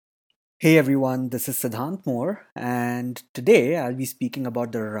Hey everyone, this is Siddhant Moore, and today I'll be speaking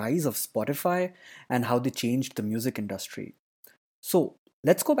about the rise of Spotify and how they changed the music industry. So,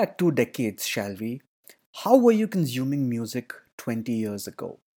 let's go back 2 decades, shall we? How were you consuming music 20 years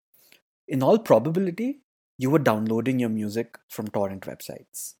ago? In all probability, you were downloading your music from torrent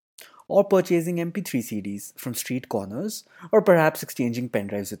websites, or purchasing MP3 CDs from street corners, or perhaps exchanging pen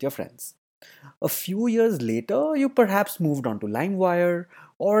drives with your friends. A few years later, you perhaps moved on to LimeWire,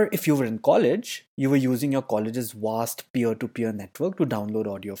 or if you were in college, you were using your college's vast peer to peer network to download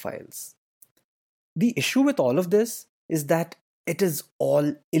audio files. The issue with all of this is that it is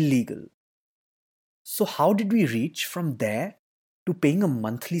all illegal. So, how did we reach from there to paying a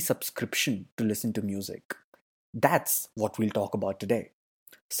monthly subscription to listen to music? That's what we'll talk about today.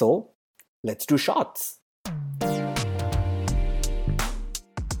 So, let's do shots.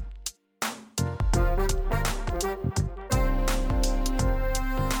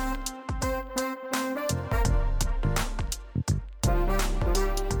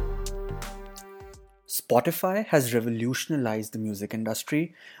 Spotify has revolutionized the music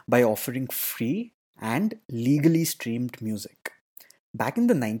industry by offering free and legally streamed music. Back in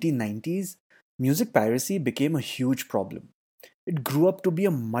the 1990s, music piracy became a huge problem. It grew up to be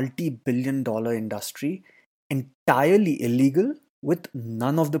a multi-billion-dollar industry, entirely illegal, with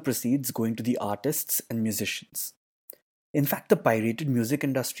none of the proceeds going to the artists and musicians. In fact, the pirated music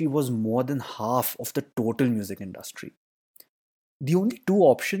industry was more than half of the total music industry. The only two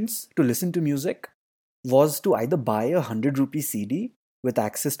options to listen to music was to either buy a 100 rupee CD with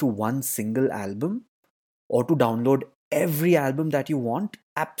access to one single album or to download every album that you want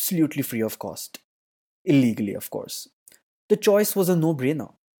absolutely free of cost. Illegally, of course. The choice was a no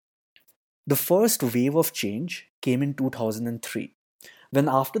brainer. The first wave of change came in 2003 when,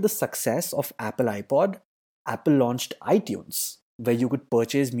 after the success of Apple iPod, Apple launched iTunes, where you could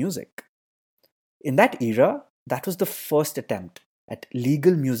purchase music. In that era, that was the first attempt at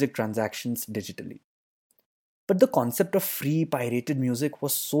legal music transactions digitally. But the concept of free pirated music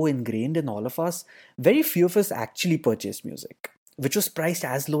was so ingrained in all of us, very few of us actually purchased music, which was priced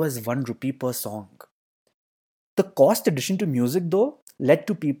as low as 1 rupee per song. The cost addition to music, though, led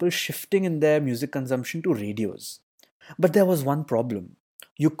to people shifting in their music consumption to radios. But there was one problem: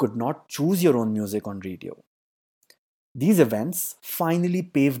 you could not choose your own music on radio. These events finally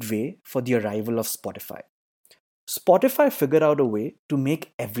paved way for the arrival of Spotify. Spotify figured out a way to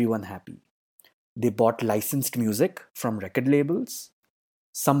make everyone happy. They bought licensed music from record labels.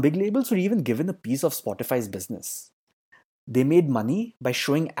 Some big labels were even given a piece of Spotify's business. They made money by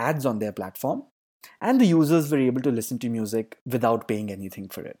showing ads on their platform, and the users were able to listen to music without paying anything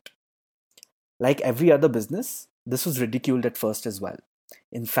for it. Like every other business, this was ridiculed at first as well.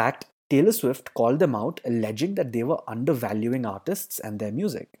 In fact, Taylor Swift called them out, alleging that they were undervaluing artists and their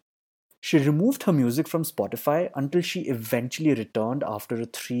music. She removed her music from Spotify until she eventually returned after a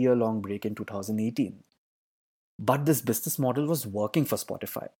 3 year long break in 2018. But this business model was working for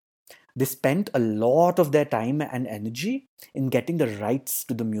Spotify. They spent a lot of their time and energy in getting the rights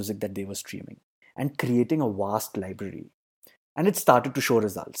to the music that they were streaming and creating a vast library. And it started to show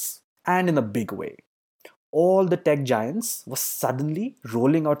results, and in a big way. All the tech giants were suddenly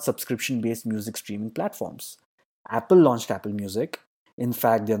rolling out subscription based music streaming platforms. Apple launched Apple Music. In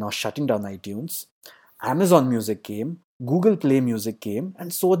fact, they're now shutting down iTunes. Amazon Music came, Google Play Music came,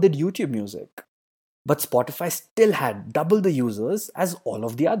 and so did YouTube Music. But Spotify still had double the users as all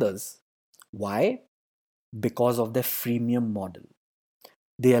of the others. Why? Because of their freemium model.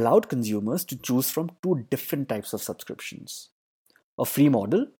 They allowed consumers to choose from two different types of subscriptions: a free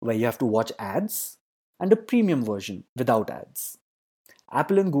model where you have to watch ads, and a premium version without ads.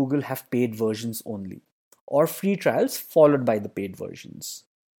 Apple and Google have paid versions only, or free trials followed by the paid versions.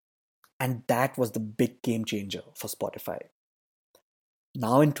 And that was the big game changer for Spotify.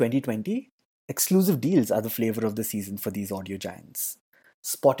 Now in 2020, exclusive deals are the flavor of the season for these audio giants.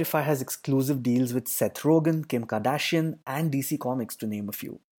 Spotify has exclusive deals with Seth Rogen, Kim Kardashian, and DC Comics, to name a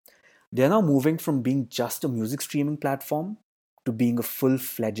few. They are now moving from being just a music streaming platform to being a full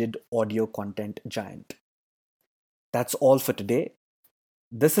fledged audio content giant. That's all for today.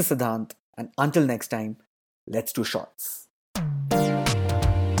 This is Siddhant, and until next time, let's do shots.